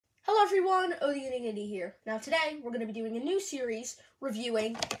Hello everyone, Odie and Ignidy here. Now today, we're going to be doing a new series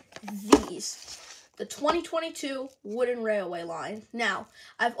reviewing the 2022 Wooden Railway line. Now,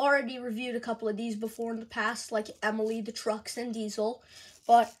 I've already reviewed a couple of these before in the past, like Emily, the Trucks, and Diesel,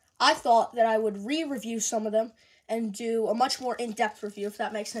 but I thought that I would re-review some of them and do a much more in-depth review, if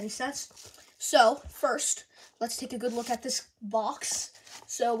that makes any sense. So, first, let's take a good look at this box.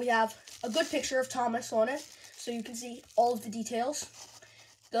 So, we have a good picture of Thomas on it, so you can see all of the details.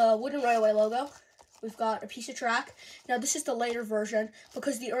 The Wooden Railway logo. We've got a piece of track. Now, this is the later version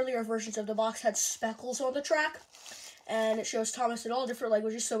because the earlier versions of the box had speckles on the track. And it shows Thomas in all different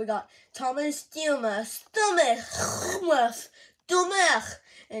languages. So we got Thomas, Dumas, Dumas,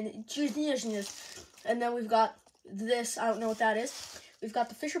 and then we've got this. I don't know what that is. We've got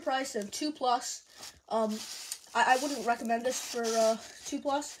the Fisher-Price and 2+. I wouldn't recommend this for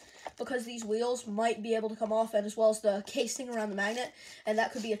 2+. Because these wheels might be able to come off, and as well as the casing around the magnet, and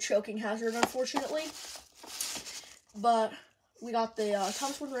that could be a choking hazard, unfortunately. But we got the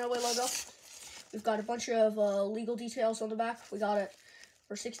Thomas Wooden Railway logo. We've got a bunch of legal details on the back. We got it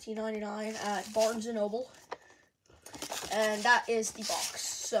for $16.99 at Barnes & Noble. And that is the box.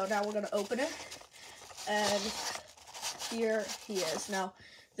 So now we're going to open it. And here he is. Now,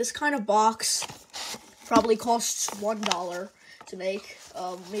 this kind of box probably costs $1 to make,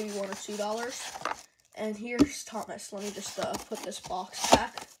 maybe $1 or $2. And here's Thomas. Let me just put this box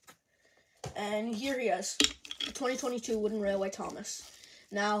back. And here he is, the 2022 Wooden Railway Thomas.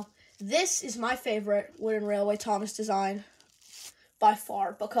 Now, this is my favorite Wooden Railway Thomas design by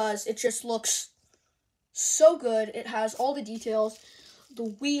far because it just looks so good. It has all the details. The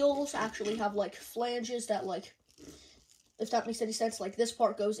wheels actually have like flanges that like, if that makes any sense, like this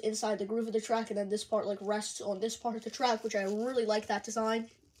part goes inside the groove of the track and then this part like rests on this part of the track, which I really like that design.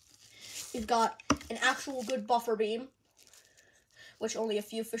 We've got an actual good buffer beam, which only a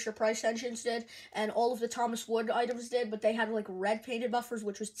few Fisher-Price engines did, and all of the Thomas Wood items did, but they had like red painted buffers,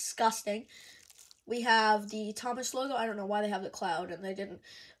 which was disgusting. We have the Thomas logo. I don't know why they have the cloud and they didn't.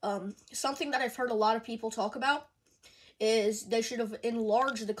 Something that I've heard a lot of people talk about is they should have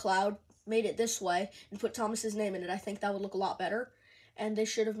enlarged the cloud, made it this way, and put Thomas's name in it. I think that would look a lot better. And they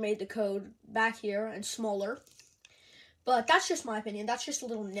should have made the code back here and smaller. But that's just my opinion. That's just a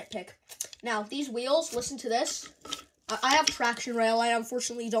little nitpick. Now, these wheels, listen to this. I have traction rail. I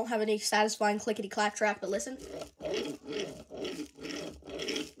unfortunately don't have any satisfying clickety-clack track, but listen.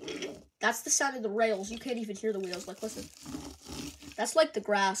 That's the sound of the rails. You can't even hear the wheels. Like, listen. That's like the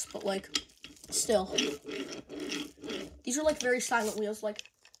grass, but like, still. These are like very silent wheels, like.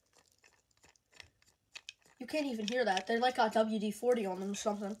 You can't even hear that. They're like got WD-40 on them or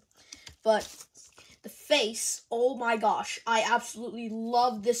something. But the face, oh my gosh. I absolutely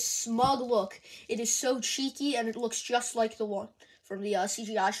love this smug look. It is so cheeky and it looks just like the one from the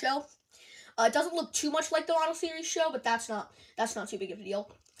CGI show. It doesn't look too much like the Model Series show, but that's not too big of a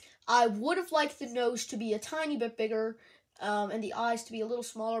deal. I would have liked the nose to be a tiny bit bigger and the eyes to be a little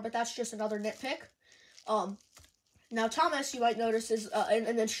smaller, but that's just another nitpick. Now, Thomas, you might notice, is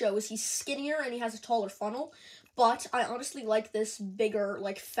in the show, is he's skinnier and he has a taller funnel. But I honestly like this bigger,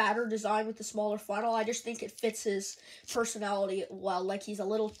 like, fatter design with the smaller funnel. I just think it fits his personality well. Like, he's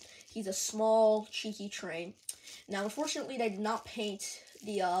a small, cheeky train. Now, unfortunately, they did not paint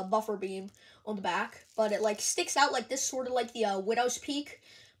the buffer beam on the back. But it, like, sticks out like this, sort of like the Widow's Peak.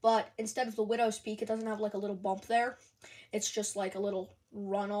 But instead of the Widow's Peak, it doesn't have, like, a little bump there. It's just, like, a little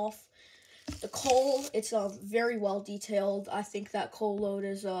runoff. The coal, it's very well detailed. I think that coal load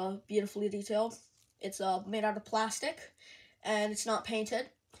is beautifully detailed. It's made out of plastic, and it's not painted.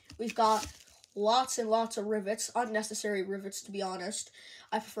 We've got lots and lots of rivets, unnecessary rivets, to be honest.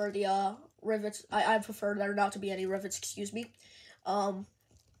 I prefer the rivets. I prefer there not to be any rivets, excuse me.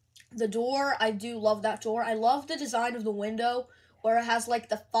 The door, I do love that door. I love the design of the window, where it has, like,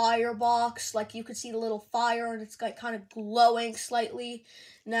 the firebox, like, you could see the little fire, and it's, like, kind of glowing slightly.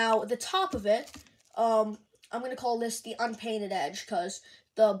 Now, the top of it, I'm going to call this the unpainted edge, because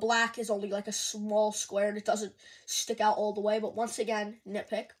the black is only, like, a small square, and it doesn't stick out all the way, but once again,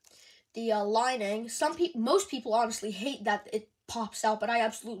 nitpick. The lining, most people honestly hate that it pops out, but I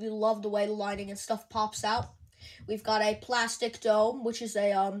absolutely love the way the lining and stuff pops out. We've got a plastic dome, which is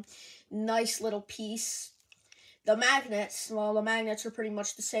a nice little piece. The magnets, well, the magnets are pretty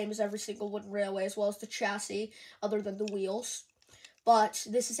much the same as every single wooden railway, as well as the chassis, other than the wheels. But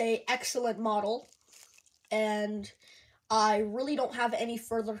this is an excellent model, and I really don't have any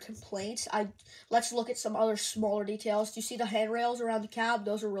further complaints. Let's look at some other smaller details. Do you see the handrails around the cab?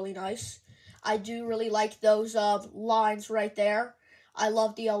 Those are really nice. I do really like those lines right there. I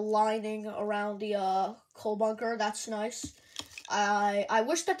love the lining around the coal bunker. That's nice. I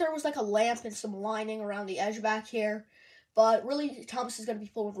wish that there was like a lamp and some lining around the edge back here. But really, Thomas is going to be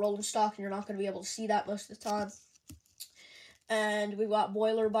full of rolling stock, and you're not going to be able to see that most of the time. And we've got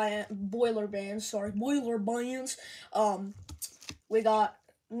boiler bands. We got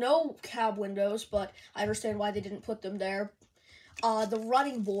no cab windows, but I understand why they didn't put them there. The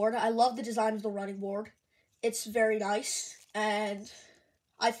running board. I love the design of the running board. It's very nice, and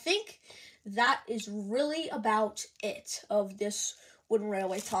I think that is really about it of this wooden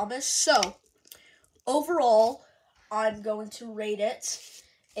railway, Thomas. So, overall, I'm going to rate it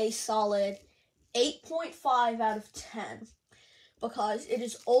a solid 8.5 out of 10 because it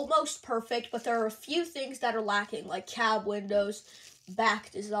is almost perfect, but there are a few things that are lacking, like cab windows, back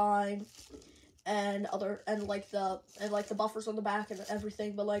design, and the buffers on the back and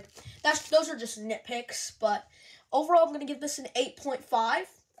everything. But like those are just nitpicks. But overall, I'm gonna give this an 8.5,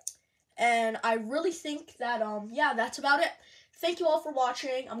 and I really think that yeah, that's about it. Thank you all for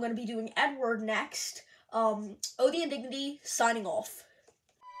watching. I'm gonna be doing Edward next. Odie and Dignity signing off.